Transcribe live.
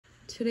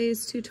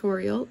Today's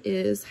tutorial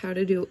is how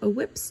to do a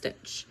whip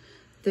stitch.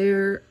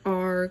 There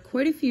are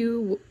quite a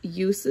few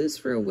uses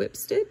for a whip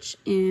stitch,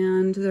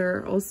 and there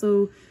are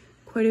also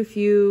quite a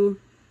few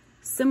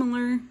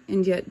similar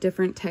and yet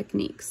different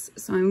techniques.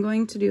 So I'm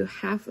going to do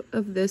half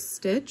of this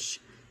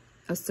stitch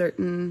a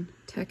certain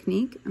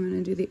technique. I'm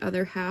going to do the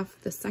other half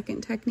the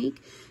second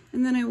technique,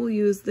 and then I will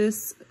use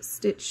this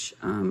stitch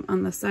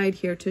on the side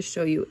here to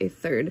show you a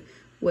third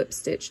whip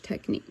stitch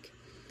technique.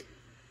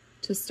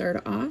 To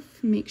start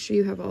off, make sure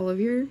you have all of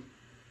your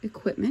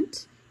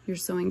equipment, your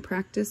sewing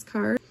practice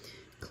card,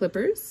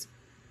 clippers,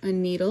 a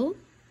needle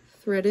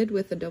threaded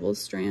with a double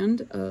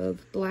strand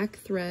of black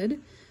thread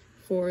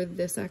for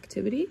this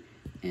activity,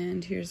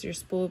 and here's your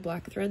spool of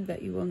black thread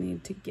that you will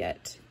need to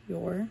get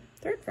your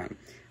thread from.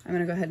 I'm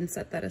going to go ahead and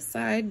set that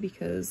aside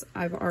because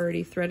I've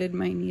already threaded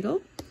my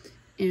needle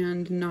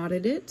and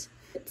knotted it,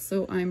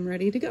 so I'm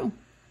ready to go.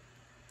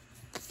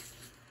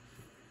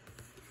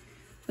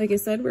 Like I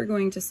said, we're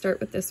going to start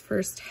with this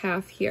first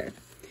half here.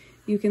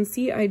 You can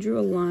see I drew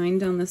a line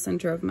down the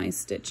center of my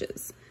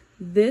stitches.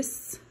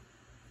 This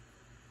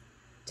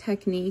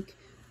technique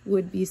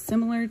would be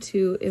similar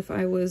to if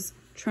I was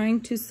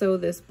trying to sew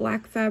this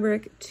black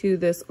fabric to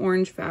this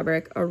orange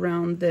fabric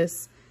around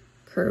this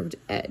curved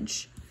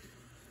edge.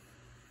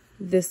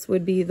 This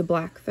would be the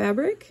black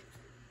fabric.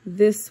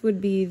 This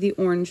would be the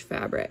orange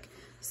fabric.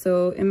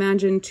 So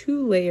imagine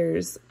two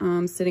layers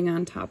sitting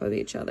on top of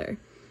each other.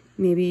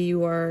 Maybe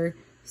you are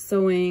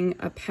sewing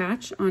a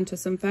patch onto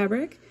some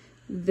fabric.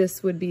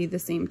 This would be the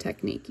same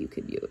technique you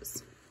could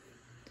use.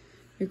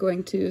 You're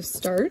going to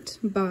start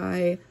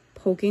by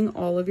poking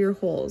all of your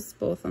holes,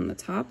 both on the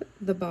top,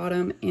 the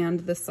bottom,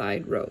 and the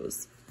side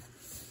rows.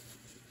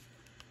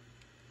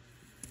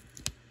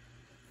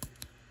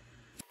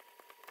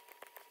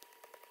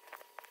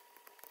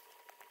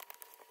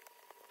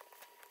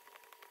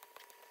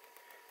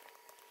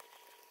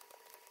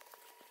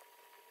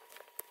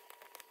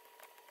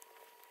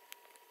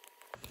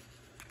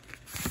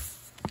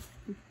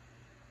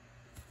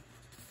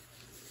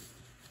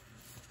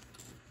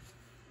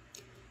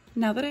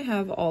 Now that I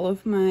have all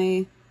of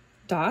my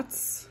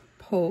dots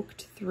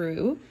poked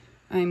through,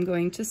 I'm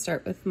going to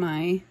start with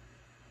my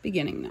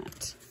beginning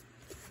knot.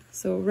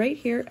 So right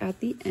here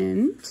at the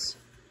end,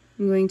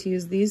 I'm going to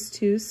use these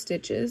two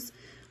stitches.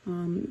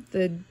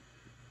 The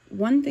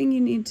one thing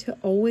you need to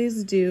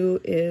always do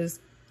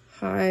is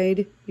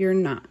hide your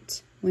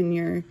knot when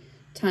you're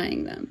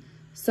tying them.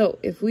 So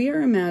if we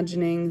are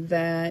imagining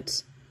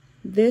that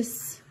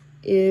this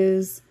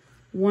is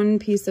one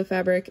piece of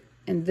fabric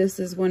and this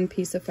is one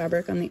piece of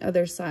fabric on the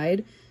other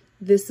side,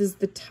 this is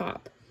the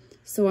top.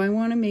 So I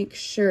want to make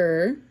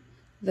sure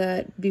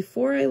that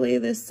before I lay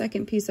this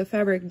second piece of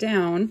fabric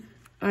down,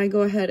 I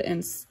go ahead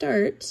and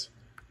start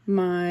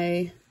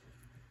my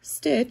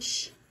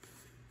stitch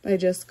by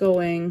just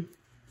going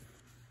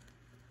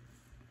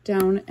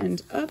down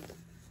and up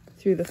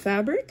through the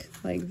fabric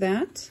like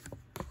that.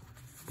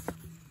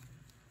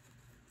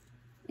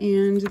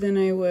 And then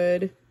I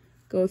would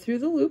go through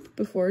the loop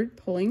before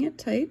pulling it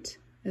tight,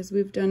 as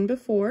we've done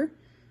before,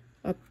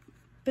 up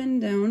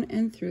and down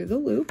and through the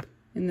loop.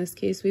 In this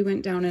case, we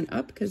went down and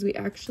up because we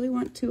actually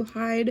want to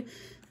hide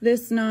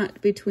this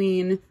knot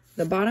between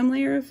the bottom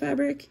layer of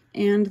fabric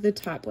and the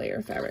top layer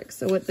of fabric.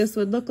 So what this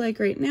would look like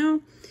right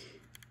now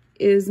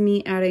is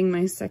me adding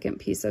my second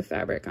piece of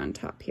fabric on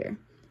top here.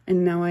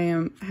 And now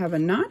I have a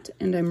knot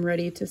and I'm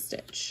ready to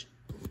stitch.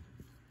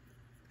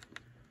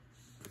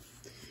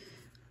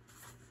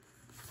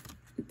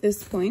 At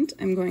this point,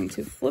 I'm going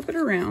to flip it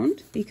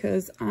around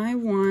because I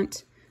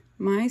want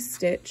my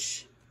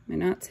stitch, my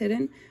knot's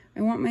hidden,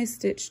 I want my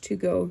stitch to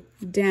go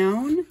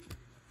down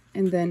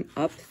and then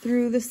up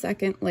through the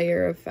second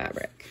layer of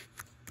fabric.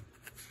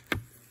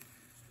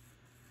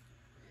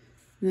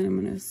 And then I'm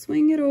going to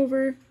swing it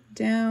over,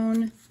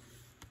 down,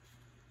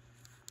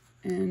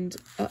 and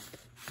up.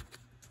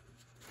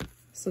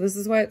 So this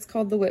is why it's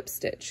called the whip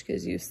stitch,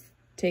 because you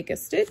take a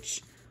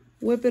stitch,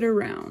 whip it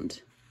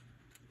around,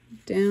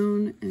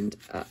 down and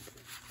up.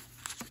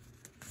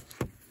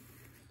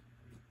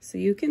 So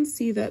you can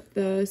see that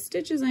the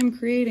stitches I'm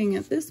creating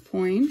at this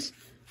point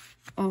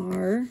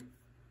are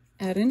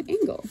at an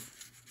angle.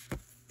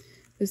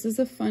 This is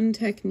a fun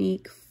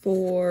technique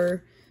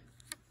for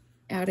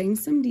adding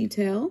some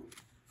detail,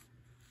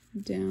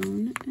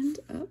 down and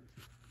up.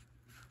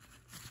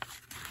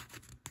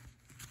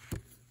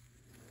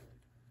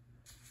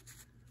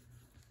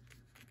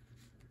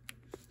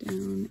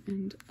 Down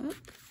and up.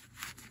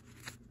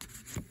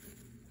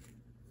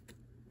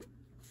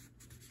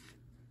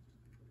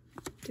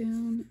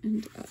 Down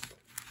and up.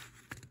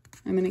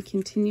 I'm going to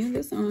continue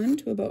this on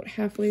to about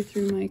halfway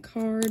through my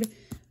card.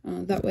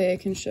 That way I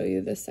can show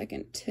you the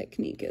second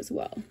technique as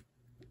well.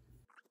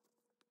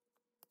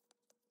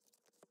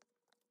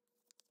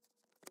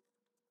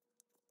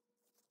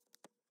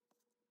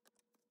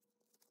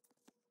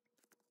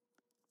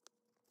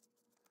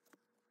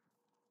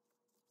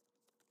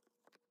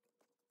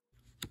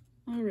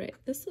 All right,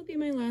 this will be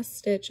my last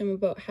stitch. I'm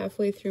about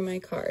halfway through my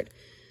card.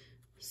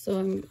 So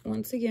I'm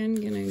once again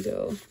gonna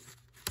go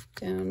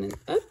down and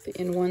up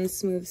in one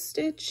smooth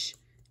stitch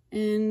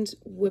and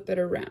whip it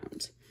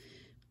around.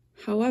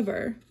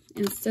 However,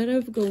 instead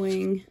of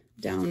going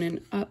down and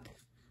up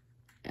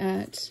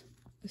at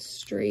a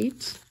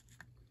straight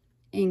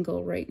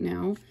angle right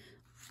now,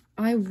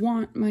 I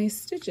want my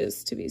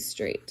stitches to be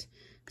straight.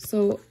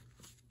 So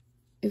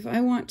if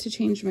I want to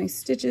change my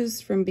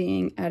stitches from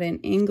being at an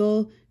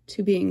angle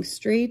to being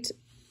straight,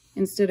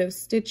 instead of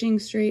stitching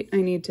straight,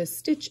 I need to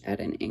stitch at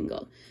an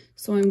angle.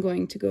 So I'm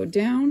going to go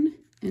down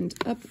and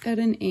up at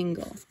an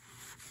angle.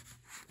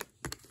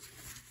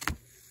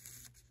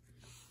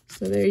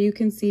 So there you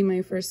can see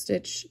my first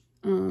stitch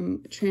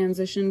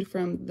transitioned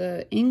from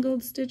the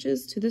angled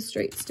stitches to the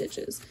straight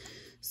stitches.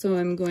 So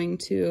I'm going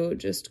to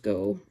just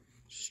go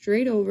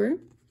straight over,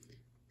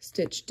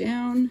 stitch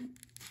down,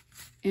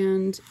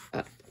 and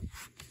up.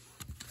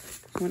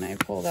 When I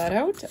pull that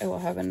out, I will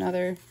have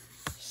another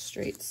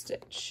straight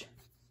stitch.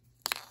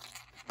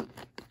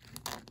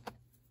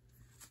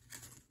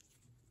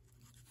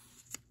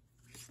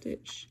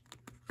 Stitch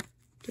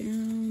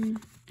down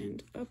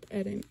and up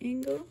at an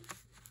angle.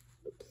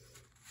 Oops.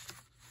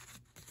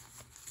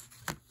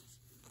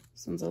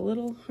 This one's a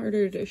little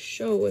harder to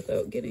show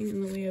without getting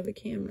in the way of the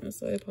camera,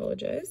 so I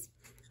apologize.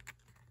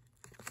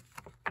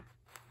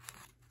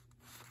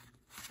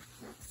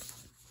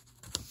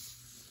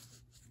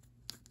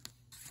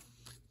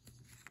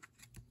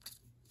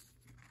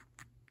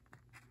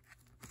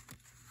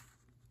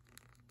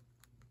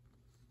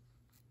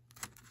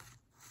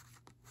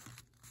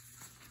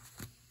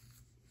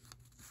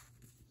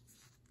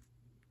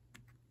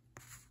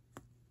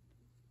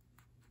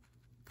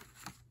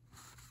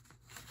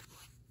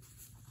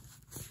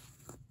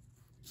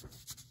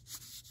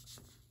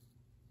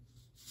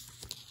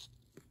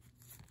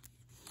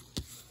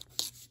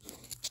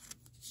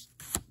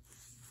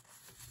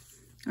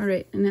 All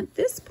right, and at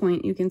this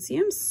point, you can see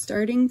I'm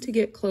starting to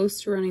get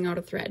close to running out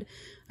of thread.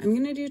 I'm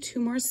gonna do 2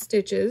 more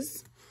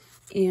stitches,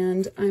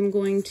 and I'm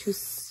going to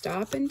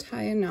stop and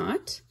tie a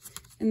knot,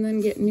 and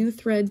then get new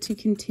thread to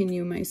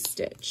continue my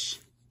stitch.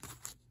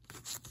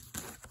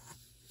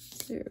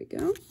 There we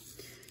go.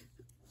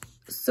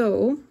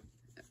 So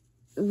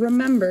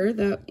remember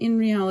that in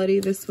reality,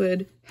 this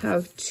would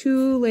have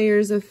 2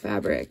 layers of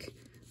fabric,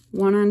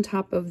 one on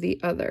top of the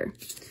other.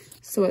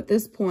 So at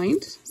this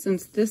point,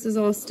 since this is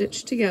all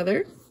stitched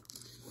together,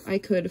 I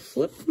could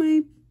flip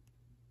my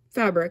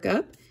fabric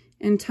up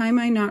and tie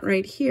my knot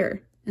right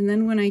here. And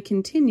then when I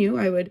continue,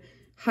 I would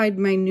hide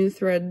my new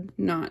thread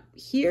knot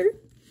here,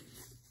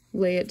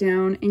 lay it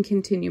down, and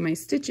continue my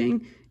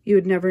stitching. You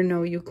would never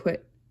know you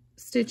quit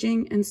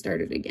stitching and start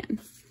it again.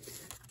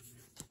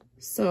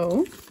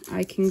 So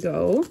I can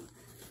go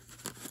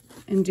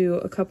and do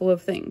a couple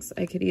of things.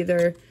 I could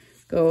either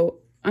go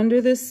under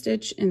this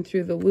stitch and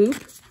through the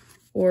loop,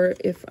 or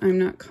if I'm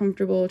not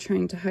comfortable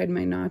trying to hide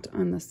my knot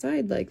on the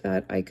side like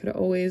that, I could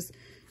always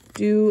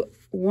do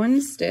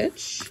 1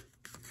 stitch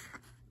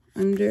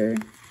under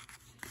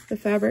the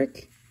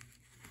fabric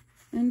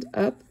and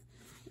up,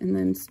 and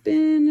then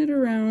spin it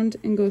around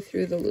and go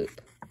through the loop.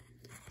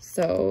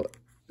 So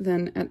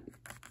then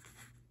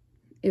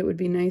it would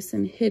be nice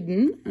and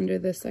hidden under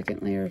the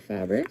second layer of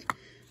fabric.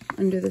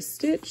 Under the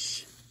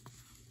stitch,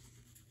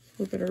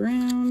 flip it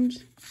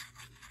around,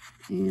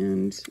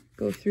 and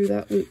go through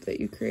that loop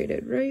that you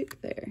created right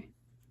there.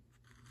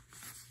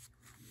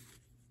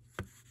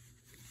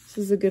 This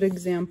is a good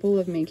example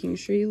of making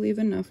sure you leave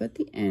enough at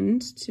the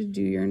end to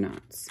do your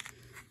knots.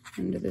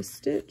 Under the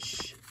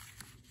stitch,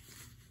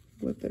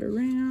 whip it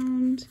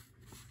around,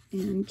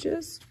 and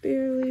just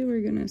barely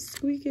we're gonna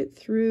squeak it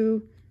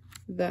through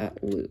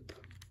that loop.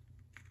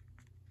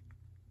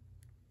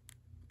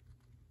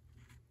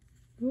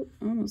 Oh,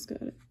 almost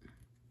got it.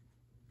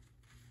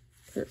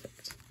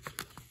 Perfect.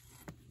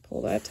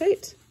 Pull that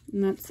tight,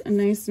 and that's a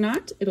nice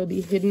knot. It'll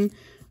be hidden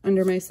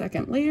under my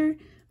second layer.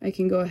 I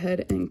can go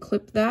ahead and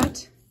clip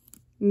that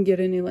and get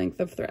any length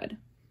of thread.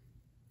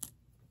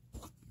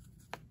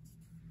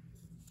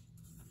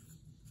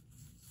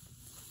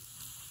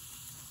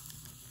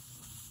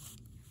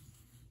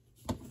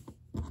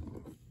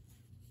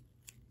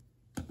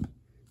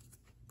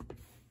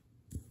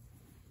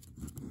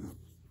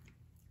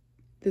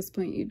 At this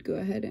point, you'd go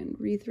ahead and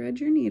rethread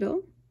your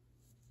needle,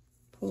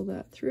 pull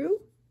that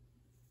through,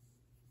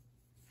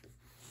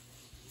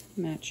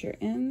 match your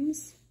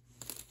ends.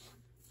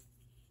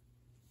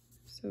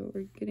 So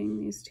we're getting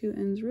these 2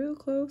 ends real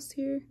close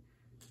here.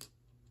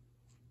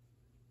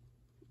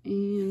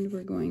 And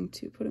we're going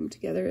to put them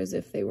together as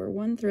if they were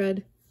 1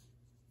 thread.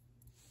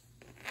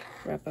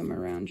 Wrap them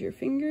around your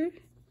finger.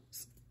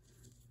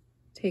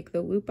 Take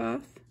the loop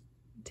off,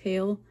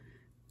 tail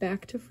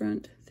back to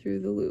front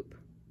through the loop.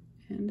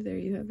 And there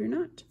you have your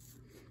knot.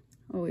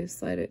 Always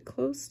slide it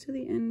close to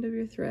the end of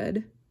your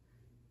thread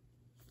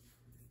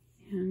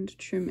and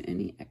trim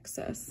any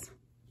excess.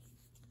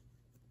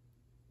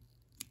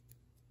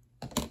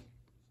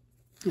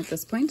 At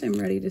this point, I'm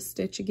ready to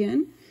stitch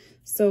again.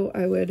 So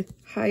I would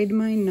hide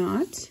my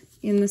knot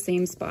in the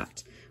same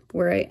spot.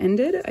 Where I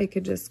ended, I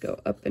could just go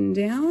up and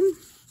down,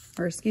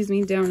 or excuse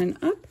me, down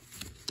and up,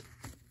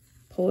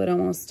 pull it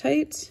almost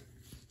tight,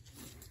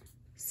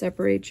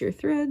 separate your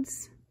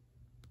threads,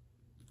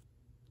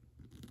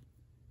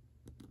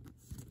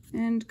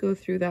 and go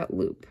through that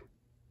loop.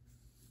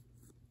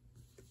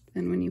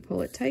 Then when you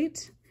pull it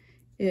tight,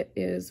 it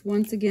is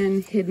once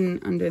again hidden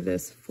under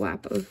this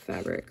flap of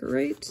fabric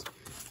right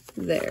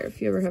there.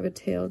 If you ever have a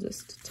tail,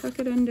 just tuck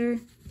it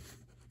under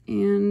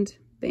and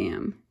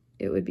bam,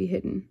 it would be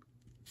hidden.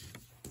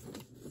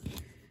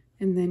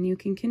 And then you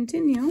can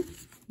continue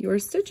your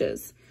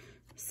stitches.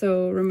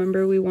 So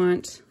remember, we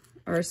want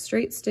our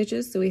straight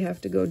stitches, so we have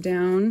to go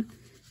down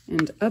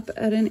and up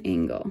at an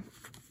angle.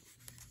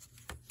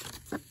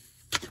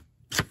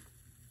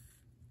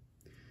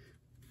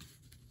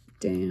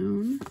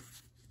 Down,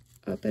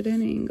 up at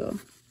an angle.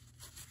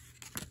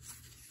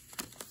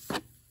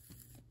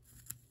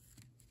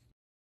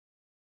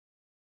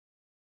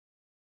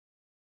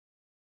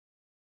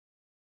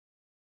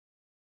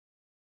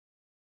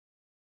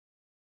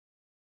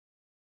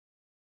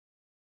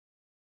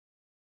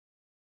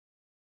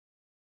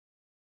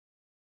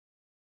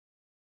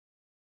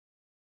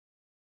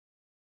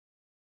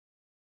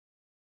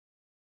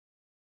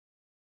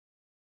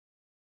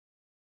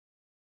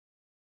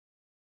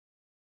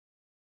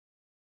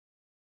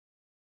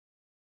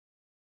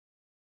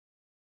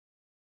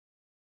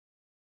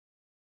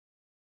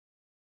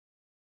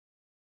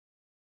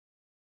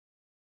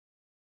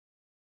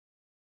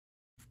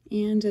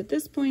 And at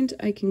this point,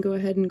 I can go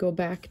ahead and go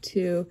back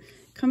to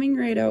coming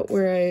right out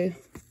where I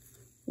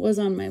was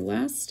on my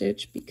last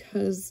stitch,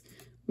 because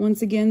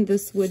once again,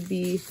 this would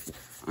be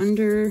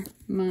under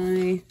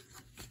my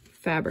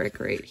fabric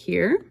right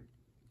here.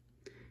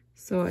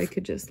 So I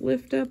could just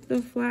lift up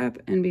the flap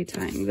and be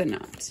tying the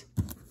knot.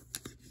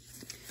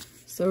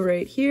 So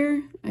right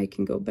here, I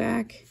can go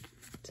back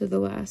to the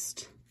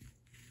last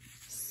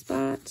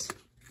spot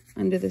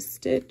under the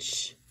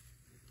stitch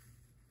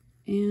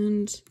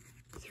and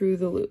through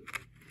the loop.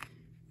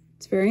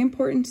 It's very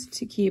important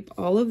to keep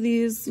all of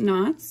these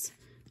knots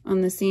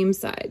on the same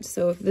side.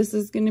 So if this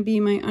is going to be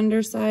my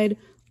underside,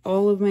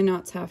 all of my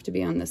knots have to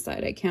be on this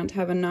side. I can't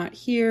have a knot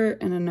here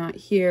and a knot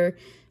here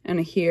and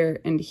a here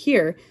and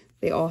here.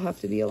 They all have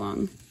to be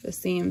along the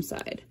same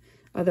side.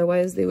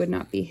 Otherwise, they would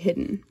not be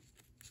hidden.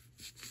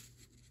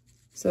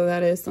 So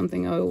that is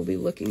something I will be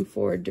looking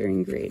for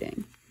during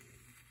grading.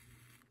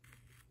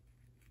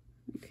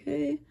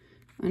 Okay,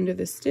 under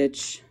the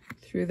stitch,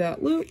 through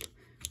that loop,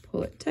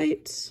 pull it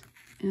tight,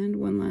 and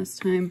one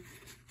last time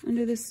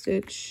under the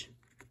stitch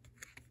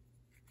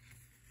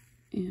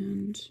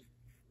and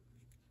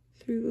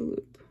through the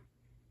loop,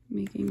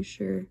 making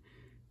sure.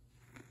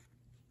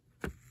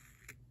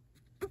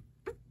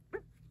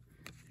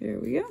 There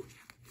we go.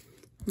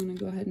 I'm gonna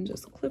go ahead and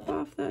just clip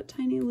off that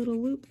tiny little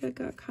loop that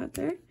got caught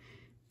there,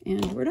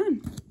 and we're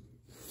done.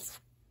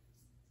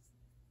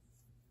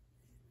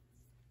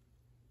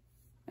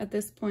 At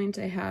this point,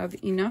 I have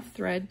enough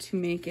thread to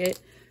make it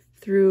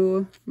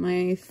through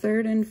my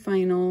third and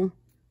final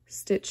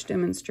stitch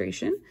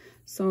demonstration.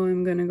 So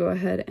I'm gonna go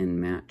ahead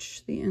and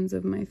match the ends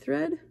of my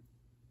thread,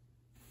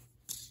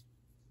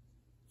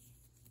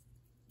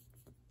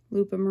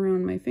 loop them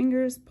around my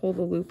fingers, pull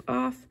the loop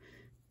off,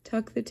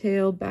 tuck the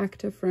tail back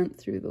to front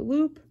through the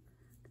loop,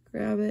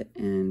 grab it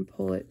and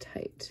pull it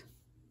tight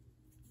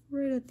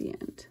right at the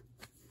end.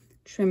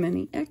 Trim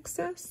any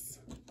excess,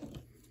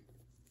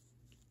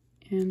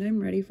 and I'm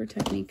ready for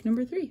technique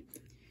number 3.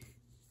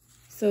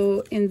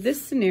 So in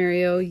this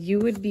scenario, you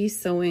would be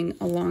sewing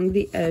along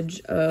the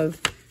edge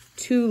of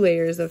 2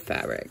 layers of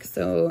fabric.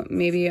 So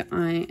maybe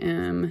I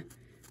am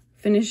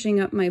finishing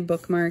up my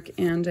bookmark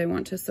and I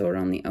want to sew it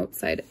on the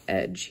outside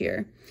edge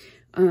here.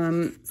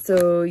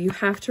 So you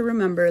have to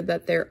remember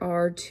that there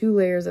are 2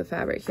 layers of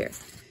fabric here.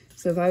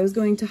 So if I was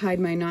going to hide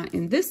my knot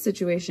in this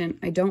situation,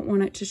 I don't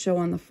want it to show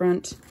on the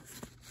front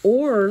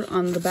or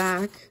on the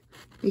back,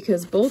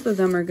 because both of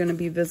them are going to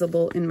be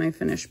visible in my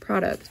finished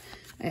product.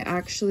 I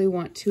actually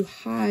want to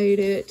hide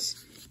it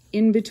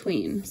in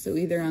between. So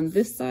either on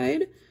this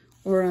side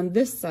or on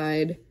this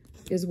side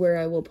is where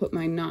I will put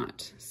my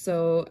knot.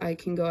 So I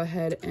can go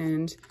ahead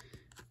and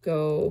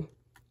go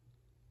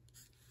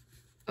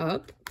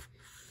up.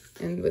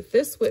 And with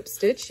this whip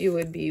stitch, you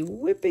would be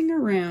whipping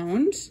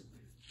around,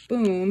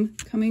 boom,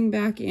 coming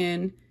back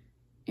in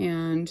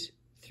and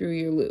through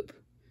your loop.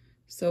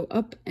 So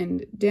up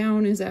and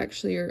down is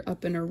actually your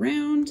up and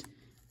around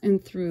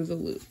and through the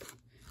loop.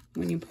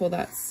 When you pull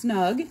that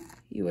snug,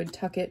 you would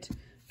tuck it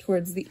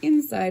towards the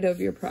inside of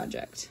your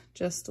project,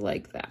 just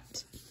like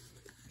that.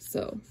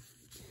 So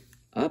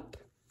up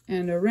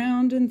and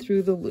around and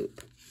through the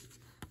loop.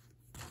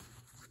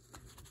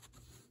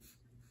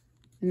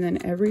 And then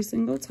every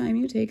single time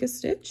you take a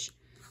stitch,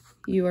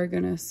 you are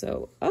gonna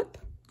sew up,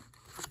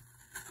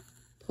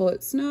 pull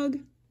it snug,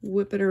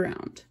 whip it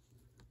around.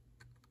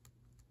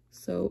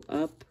 Sew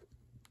up,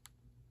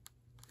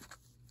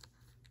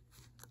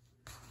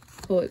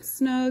 pull it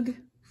snug,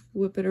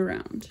 whip it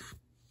around.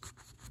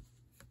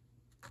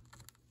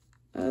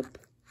 Up,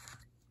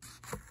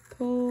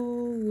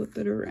 pull, whip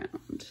it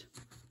around.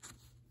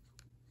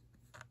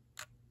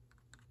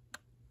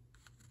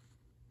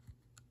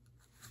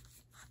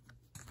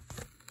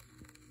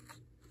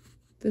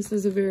 This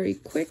is a very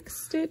quick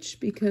stitch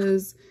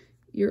because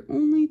you're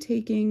only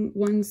taking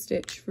one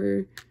stitch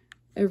for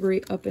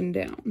every up and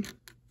down.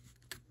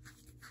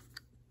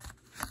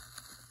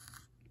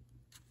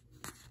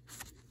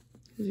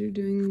 Because you're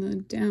doing the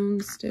down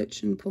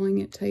stitch and pulling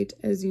it tight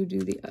as you do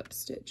the up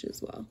stitch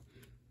as well.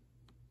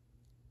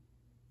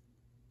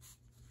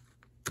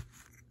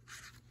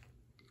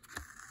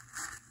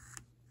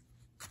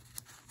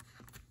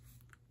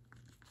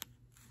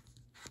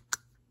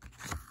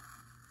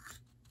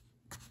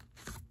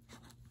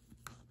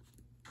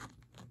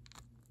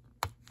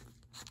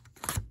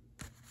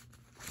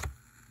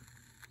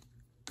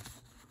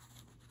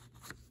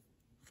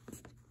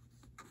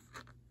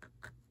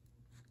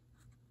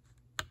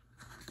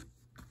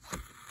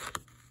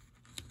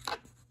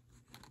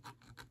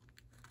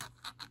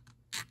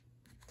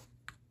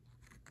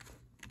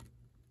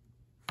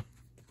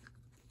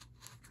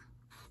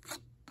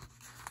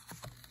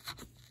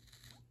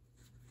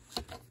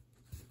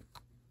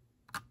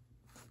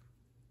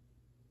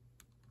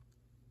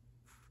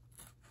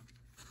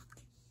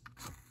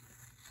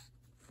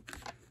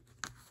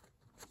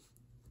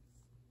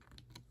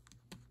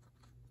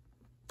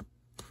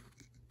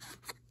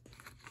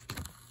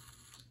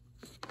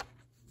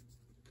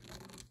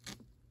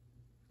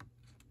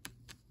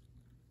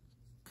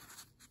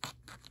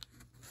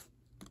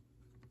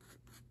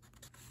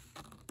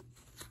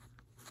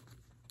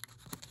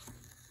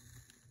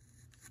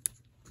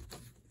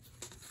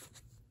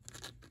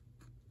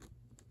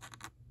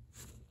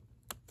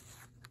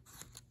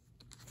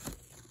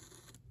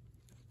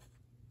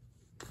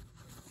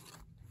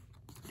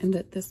 And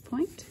at this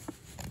point,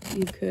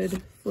 you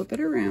could flip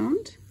it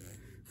around.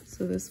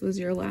 So this was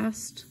your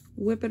last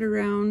whip it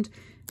around,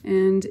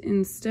 and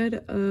instead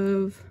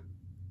of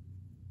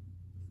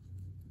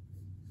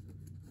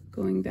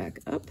going back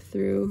up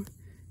through,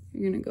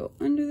 you're gonna go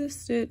under the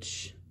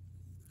stitch.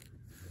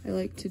 I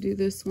like to do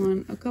this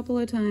one a couple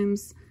of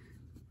times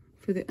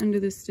for the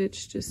under the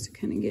stitch, just to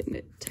kind of get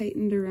it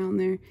tightened around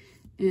there,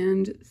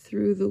 and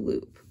through the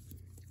loop.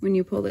 When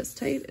you pull this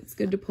tight, it's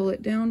good to pull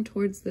it down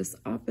towards this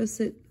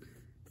opposite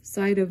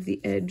side of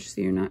the edge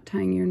so you're not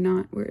tying your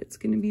knot where it's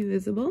going to be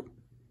visible.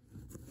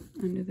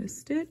 Under the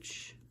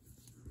stitch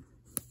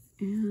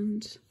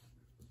and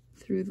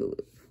through the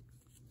loop.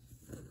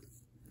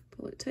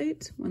 Pull it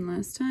tight one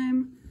last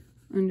time,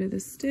 under the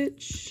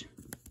stitch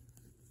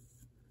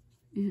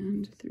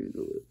and through the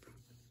loop.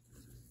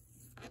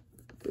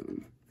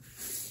 Boom.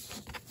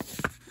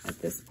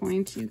 At this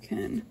point you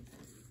can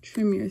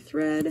trim your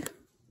thread,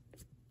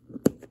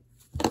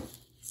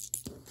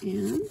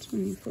 and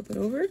when you flip it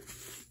over,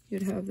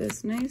 you'd have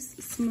this nice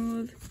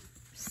smooth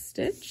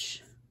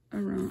stitch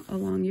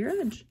along your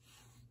edge.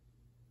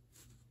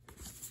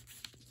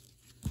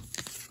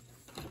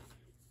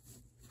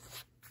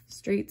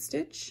 Straight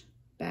stitch,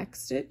 back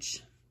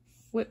stitch,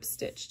 whip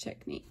stitch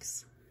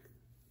techniques.